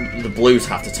need... The blues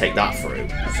have to take that through,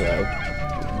 so...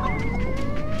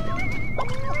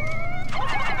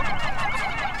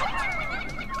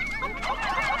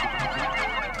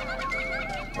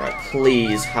 Right,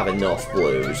 please have enough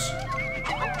blues.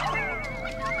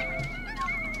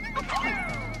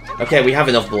 Okay, we have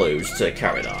enough blues to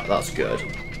carry that, that's good.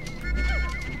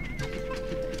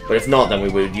 But if not, then we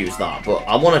would use that. But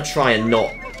I want to try and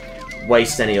not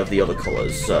waste any of the other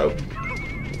colours, so...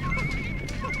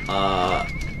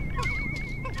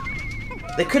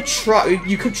 They could try.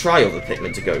 You could try other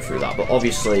Pikmin to go through that, but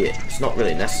obviously it's not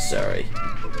really necessary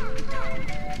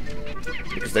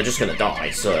because they're just gonna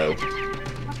die. So,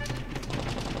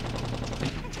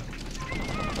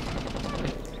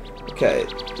 okay,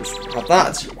 just have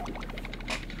that.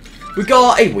 We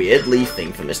got a weird leaf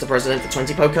thing for Mr. President for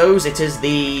 20 Pokos. It is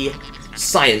the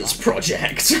science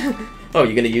project. Oh,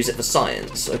 you're gonna use it for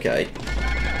science? Okay.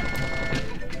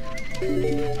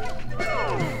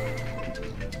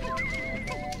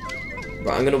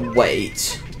 Right, I'm gonna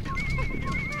wait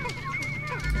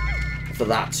for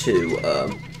that too.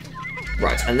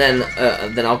 Right, and then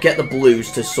I'll get the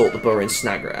blues to sort the burrowing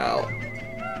Snagger out.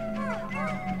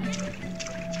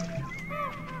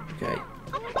 Okay,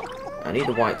 I need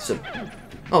the whites to.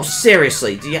 Oh,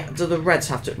 seriously? Do the reds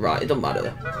have to? Right, it doesn't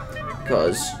matter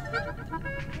because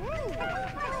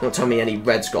don't tell me any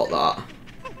reds got that.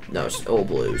 No, it's all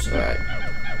blues. All right.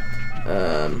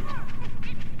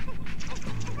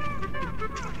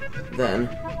 Then,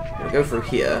 I'm gonna go through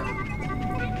here,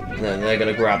 and then they're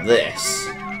gonna grab this.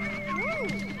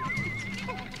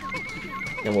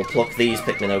 Then we'll pluck these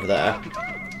Pikmin over there.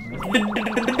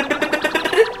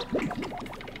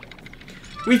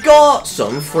 We've got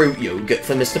some fruit yogurt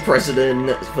for Mr.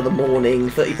 President for the morning.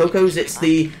 30 Pokos, it's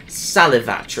the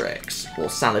Salivatrix, or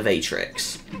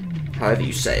Salivatrix, however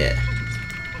you say it.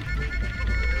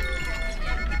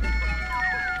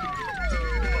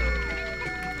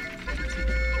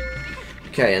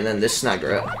 Okay, and then this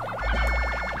snagret.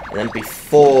 And then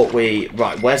before we...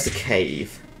 Right, where's the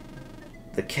cave?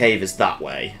 The cave is that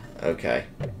way. Okay.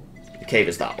 The cave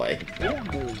is that way.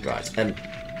 Right, right.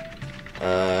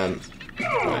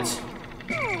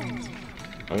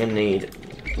 I'm gonna need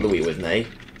Louie with me.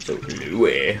 So,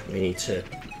 Louie, we need to...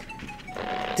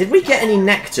 Did we get any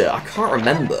nectar? I can't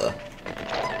remember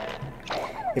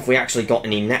if we actually got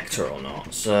any nectar or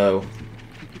not, so...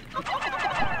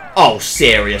 Oh,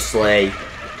 seriously?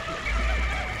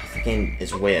 The game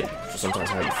is weird for sometimes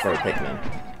how you throw Pikmin.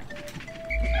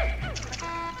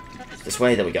 This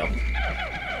way, there we go.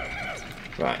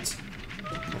 Right.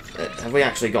 Have we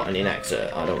actually got any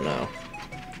nectar? I don't know.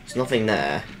 There's nothing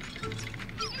there.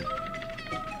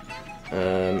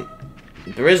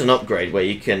 There is an upgrade where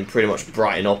you can pretty much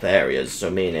brighten up areas, so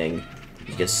meaning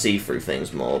you can see through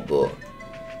things more, but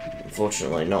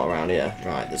unfortunately not around here.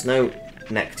 Right, there's no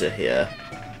nectar here.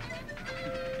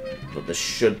 But there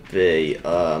should be,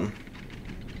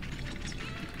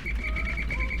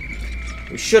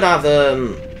 we should have,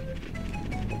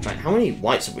 right, how many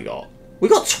whites have we got? We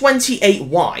got 28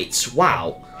 whites!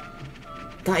 Wow!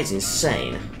 That is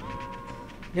insane.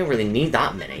 You don't really need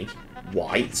that many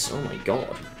whites. Oh my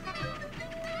god.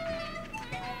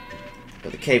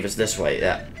 But the cave is this way,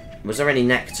 yeah. Was there any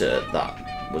nectar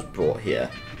that was brought here?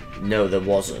 No, there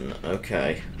wasn't.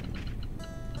 Okay.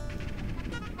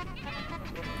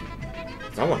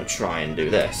 I want to try and do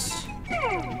this.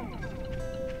 I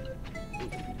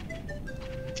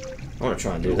want to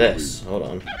try and do this. Hold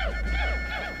on.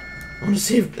 I want to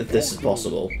see if this is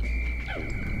possible.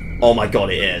 Oh my god,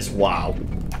 it is. Wow.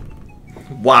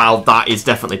 Wow, that is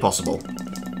definitely possible.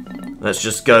 Let's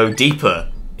just go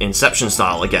deeper. Inception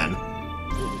style again.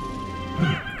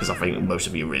 Because I think most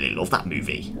of you really love that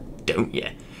movie. Don't you?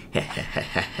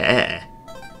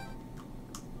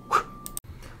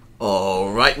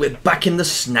 Alright, we're back in the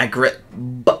snagret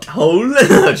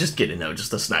butthole. Just kidding though, just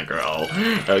the snagret hole.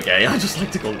 Okay, I just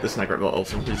like to call it the snagret butthole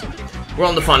for some reason. We're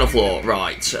on the final floor,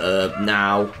 right.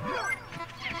 Now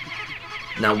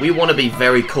we want to be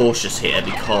very cautious here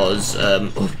because,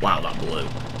 oh, wow, that blew.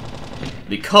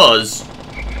 Because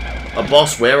a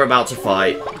boss we're about to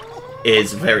fight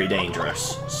is very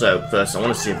dangerous. So first I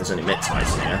want to see if there's any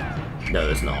mid-ties here. No,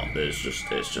 there's not. It's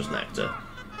just nectar.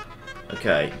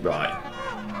 Okay, right.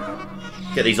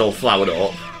 Get these all flowered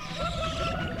up.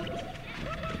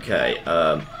 Okay,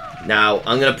 now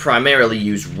I'm going to primarily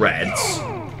use reds.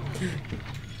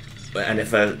 And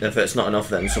if it's not enough,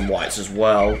 then some whites as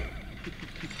well.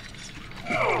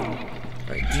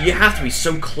 Right, do you have to be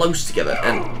so close together?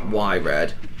 And why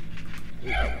red?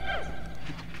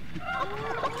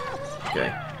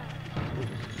 Okay.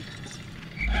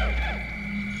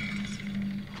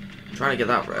 I'm trying to get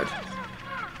that red.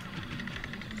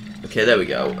 Okay, there we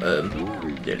go.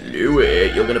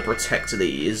 Louie, you're going to protect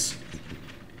these.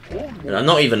 And I'm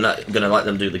not even going to let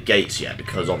them do the gates yet,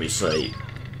 because obviously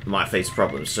I might face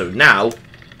problems. So now,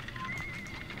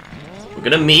 we're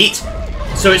going to meet.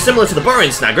 So it's similar to the burrowing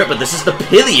snagret, but this is the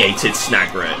pileated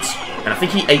snagret. And I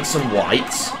think he ate some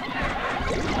whites.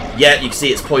 Yeah, you can see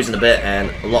it's poisoned a bit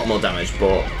and a lot more damage,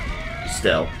 but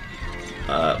still.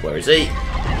 Where is he?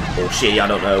 Or she, I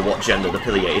don't know what gender the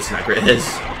pileated snagret is.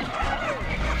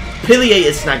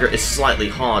 Pileated snagret is slightly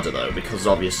harder though, because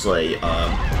obviously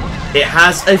it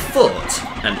has a foot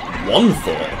and 1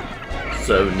 foot.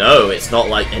 So no, it's not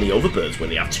like any other birds where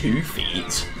they have 2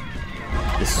 feet.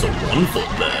 This is a 1-foot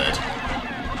bird.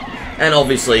 And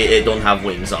obviously it don't have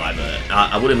wings either.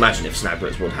 I would imagine if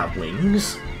snagrets would have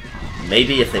wings.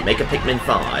 Maybe if they make a Pikmin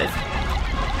 5.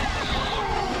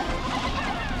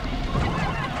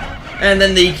 And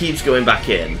then he keeps going back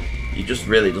in. He just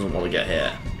really doesn't want to get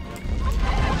hit.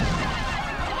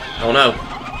 Oh no.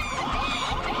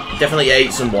 Definitely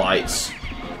ate some whites.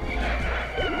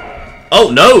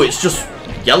 Oh no, it's just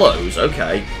yellows.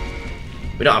 Okay.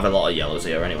 We don't have a lot of yellows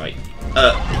here anyway.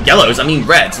 Yellows? I mean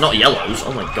reds, not yellows.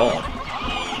 Oh my god.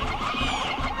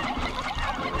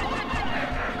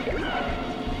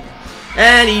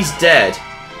 And he's dead.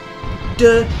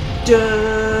 Duh,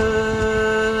 duh.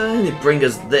 And it brings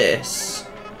us this.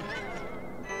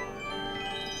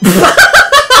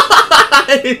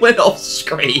 It went off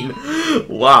screen.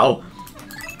 Wow.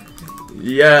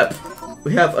 Yep.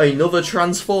 We have another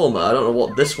transformer. I don't know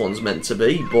what this one's meant to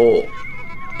be, but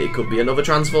it could be another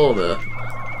transformer.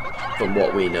 From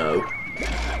what we know.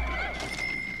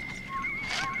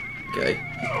 Okay.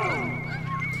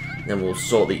 Then we'll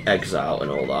sort the eggs out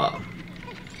and all that.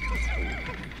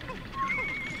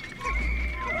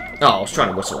 Oh, I was trying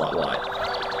to whistle that light.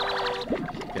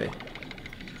 Okay.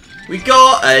 We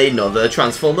got another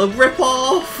Transformer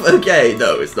ripoff. Okay,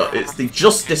 no, it's not. It's the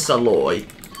Justice Alloy.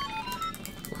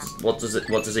 What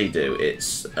does he do?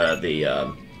 It's the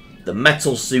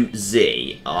Metal Suit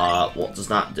Z. What does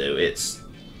that do? It's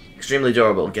extremely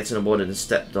durable, getting avoided and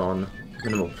stepped on,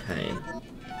 minimal pain.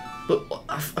 But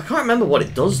I can't remember what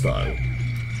it does though.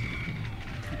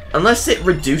 Unless it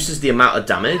reduces the amount of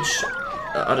damage,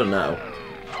 I don't know.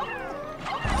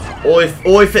 Or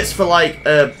if it's for like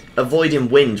avoiding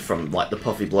wind from like the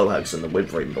puffy blowhogs and the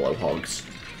withering blowhogs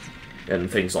and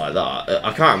things like that.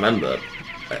 I can't remember.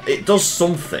 It does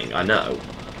something, I know.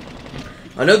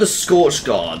 I know the Scorch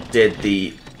Guard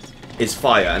is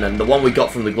fire, and then the one we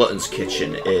got from the Glutton's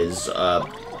Kitchen is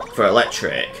for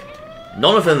electric.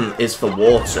 None of them is for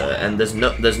water, and there's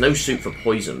no suit for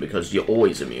poison because you're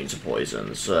always immune to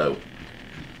poison. So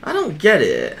I don't get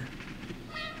it.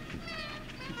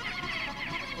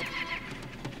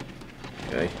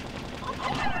 Okay.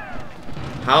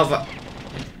 How have I...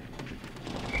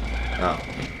 Oh.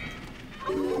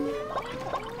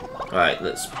 Alright,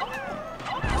 let's...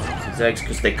 These eggs,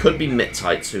 because they could be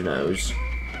Mittites, who knows.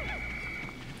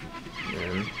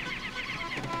 And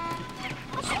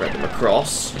spread them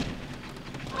across.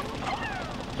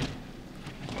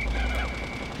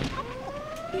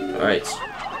 Alright.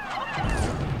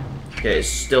 Okay, it's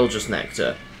still just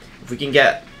nectar. If we can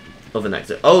get other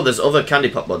nectar... Oh, there's other candy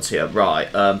pop buds here. Right.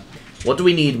 What do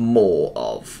we need more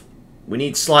of? We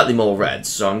need slightly more reds,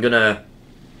 so I'm gonna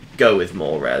go with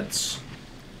more reds.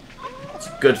 It's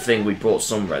a good thing we brought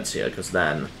some reds here, because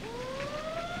then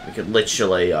we could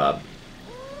literally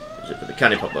use it for the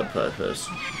candy pop bud purpose.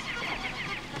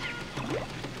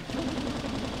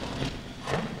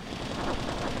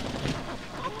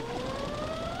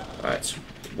 Alright,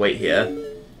 wait here.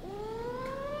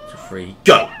 2, 3,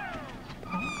 go!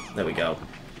 There we go.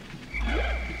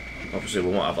 Obviously, we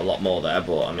won't have a lot more there,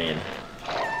 but I mean,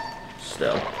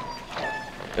 still.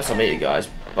 Guess I'll meet you guys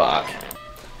back.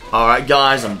 Alright,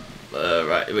 guys,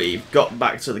 right, we've got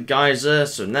back to the geyser,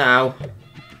 so now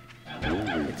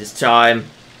it is time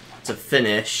to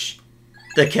finish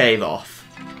the cave off.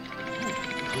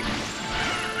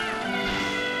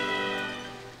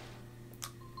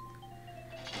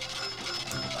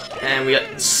 And we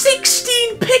got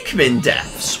 16 Pikmin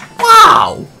deaths!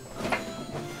 Wow!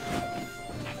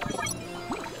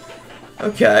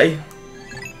 Okay.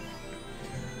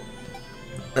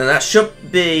 And that should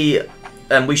be...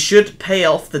 And we should pay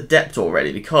off the debt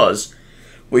already, because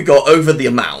we got over the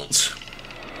amount.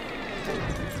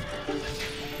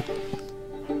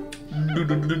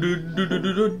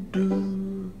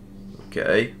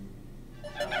 Okay.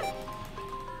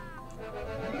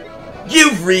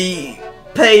 You've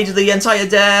repaid the entire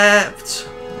debt!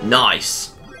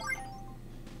 Nice.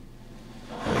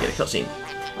 Let me get a cutscene.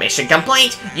 Mission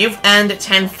complete! You've earned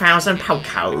 10,000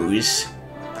 Pokos.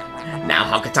 Now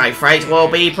Hocketite Freight will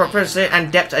be proficient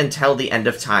and debt until the end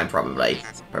of time, probably.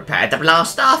 Prepare to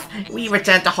blast off! We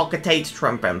return to Hocketite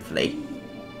triumphantly.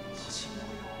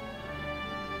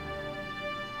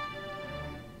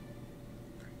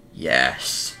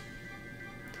 Yes.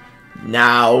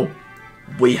 Now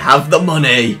we have the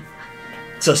money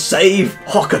to save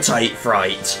Hocketite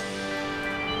Freight.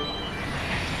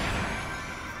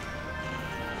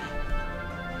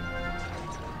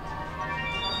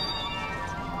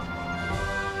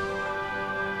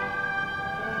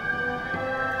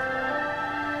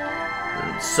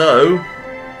 So,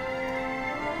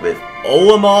 with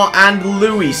Olimar and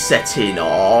Louie setting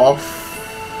off...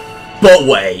 But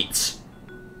wait!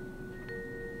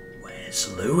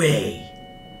 Where's Louie?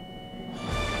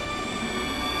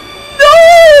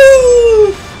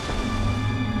 No!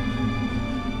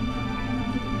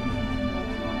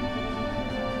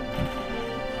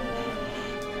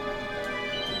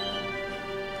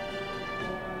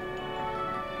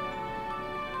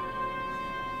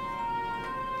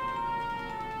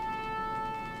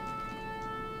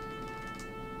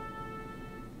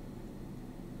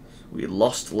 We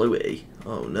lost Louie.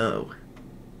 Oh no.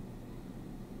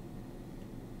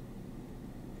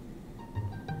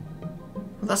 Well,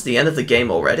 that's the end of the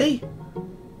game already?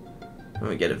 Let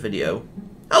me get a video.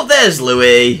 Oh, there's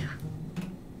Louie!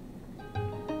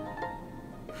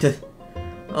 I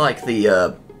like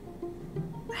the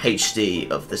HD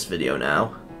of this video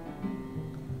now.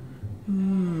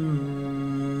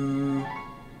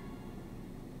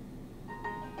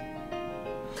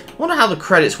 I wonder how the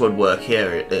credits would work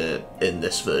here in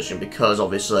this version, because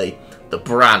obviously the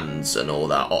brands and all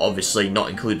that are obviously not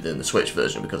included in the Switch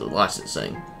version because of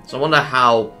licensing. So I wonder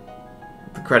how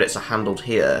the credits are handled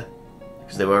here,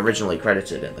 because they were originally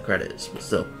credited in the credits, but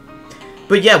still.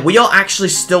 But yeah, we are actually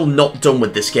still not done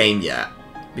with this game yet.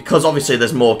 Because obviously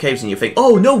there's more caves and you think,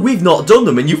 oh no, we've not done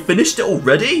them and you finished it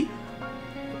already?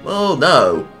 Well,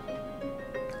 no.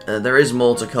 There is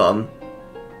more to come.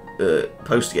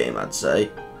 Post-game, I'd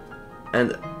say.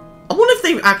 And I wonder if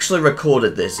they actually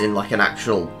recorded this in like an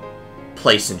actual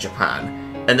place in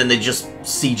Japan. And then they just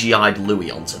CGI'd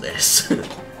Louie onto this.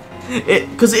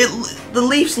 Because the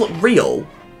leaves look real.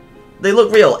 They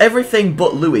look real. Everything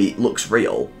but Louie looks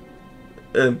real.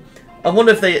 I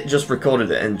wonder if they just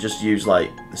recorded it and just used, like,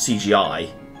 CGI.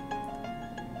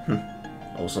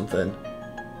 Or something.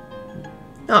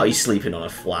 Oh, he's sleeping on a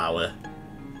flower.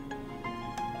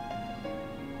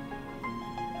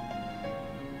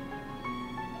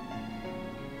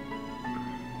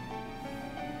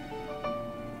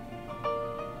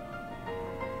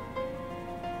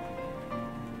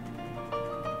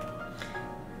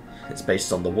 It's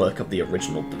based on the work of the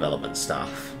original development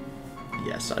staff.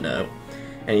 Yes, I know.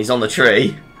 And he's on the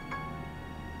tree.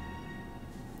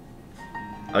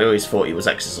 I always thought he was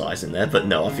exercising there, but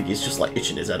no, I think he's just like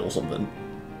itching his head or something.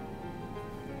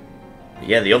 But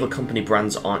yeah, the other company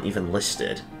brands aren't even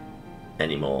listed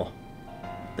anymore.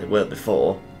 They were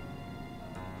before.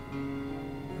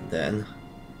 And then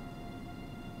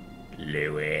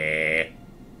Louie.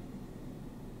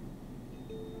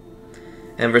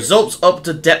 And results up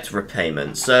to debt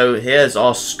repayment. So here's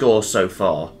our score so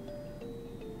far.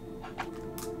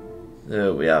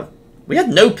 So we had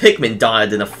no Pikmin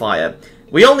died in a fire.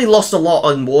 We only lost a lot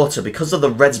on water because of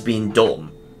the reds being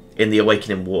dumb in the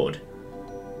Awakening Wood.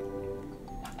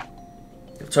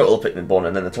 The total of Pikmin born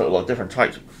and then the total of different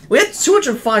types. We had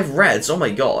 205 reds, oh my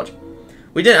god.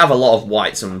 We didn't have a lot of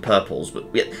whites and purples,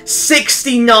 but we had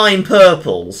 69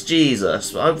 purples,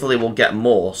 Jesus. Hopefully we'll get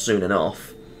more soon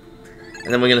enough.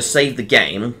 And then we're going to save the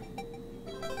game.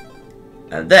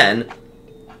 And then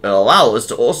it'll allow us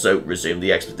to also resume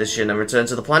the expedition and return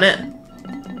to the planet.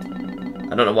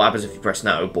 I don't know what happens if you press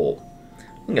no, but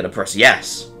I'm going to press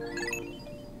yes.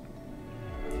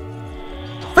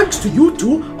 Thanks to you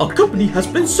two, our company has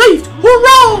been saved!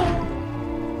 Hurrah!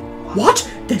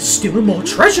 What? There's still more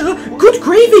treasure? Good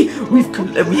gravy!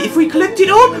 If we collect it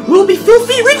all, we'll be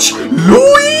filthy rich!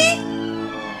 Louie!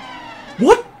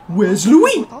 What? Where's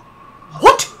Louie?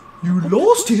 What? You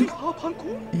lost him?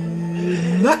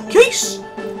 In that case,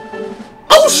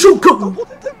 I'll show go!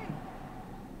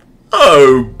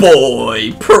 Oh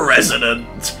boy,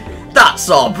 President! That's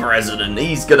our President,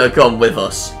 he's gonna come with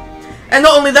us. And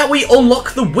not only that, we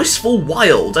unlock the Wistful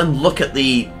Wild, and look at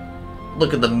the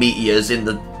meteors in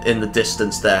the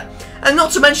distance there. And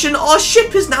not to mention, our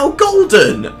ship is now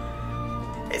golden!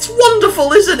 It's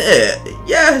wonderful, isn't it?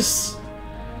 Yes!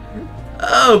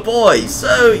 Oh boy,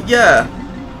 so yeah.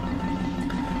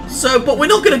 But we're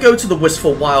not going to go to the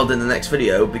Wistful Wild in the next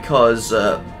video because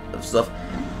of stuff.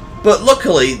 But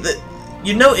luckily,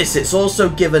 you notice it's also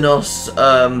given us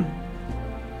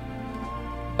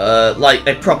like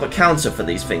a proper counter for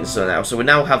these things. So we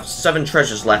now have 7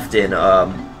 treasures left in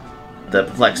the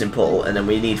Perplexing Pool, and then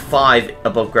we need 5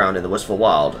 above ground in the Wistful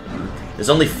Wild. There's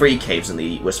only 3 caves in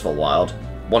the Wistful Wild,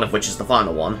 one of which is the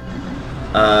final one.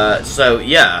 So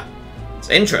yeah, it's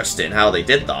interesting how they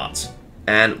did that.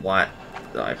 And why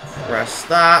did I press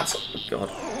that? Oh god!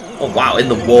 Oh wow, in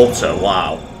the water!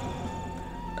 Wow.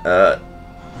 But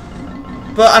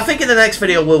I think in the next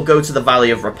video we'll go to the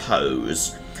Valley of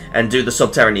Repose and do the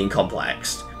Subterranean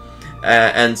Complex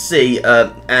and see.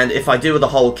 And if I do the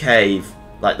whole cave,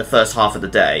 like the first half of the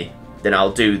day, then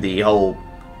I'll do the whole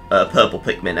purple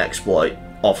Pikmin exploit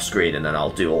off screen, and then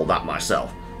I'll do all that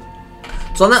myself.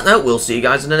 So on that note, we'll see you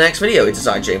guys in the next video. It is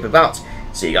I, Jape About.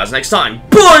 See you guys next time.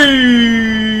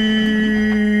 Bye!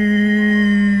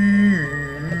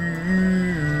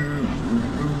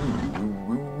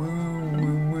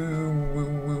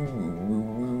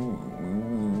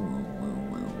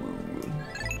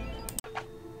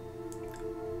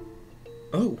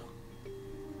 Oh.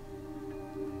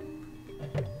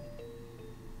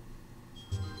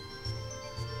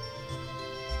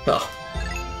 Oh.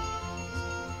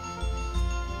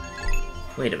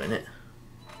 Wait a minute.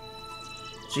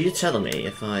 So you're telling me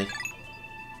if I...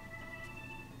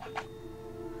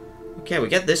 Okay, we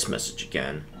get this message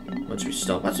again. Once we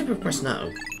stop. Why don't we press no?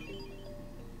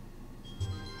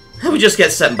 We just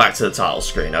get sent back to the title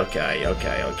screen. Okay,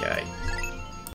 okay, okay.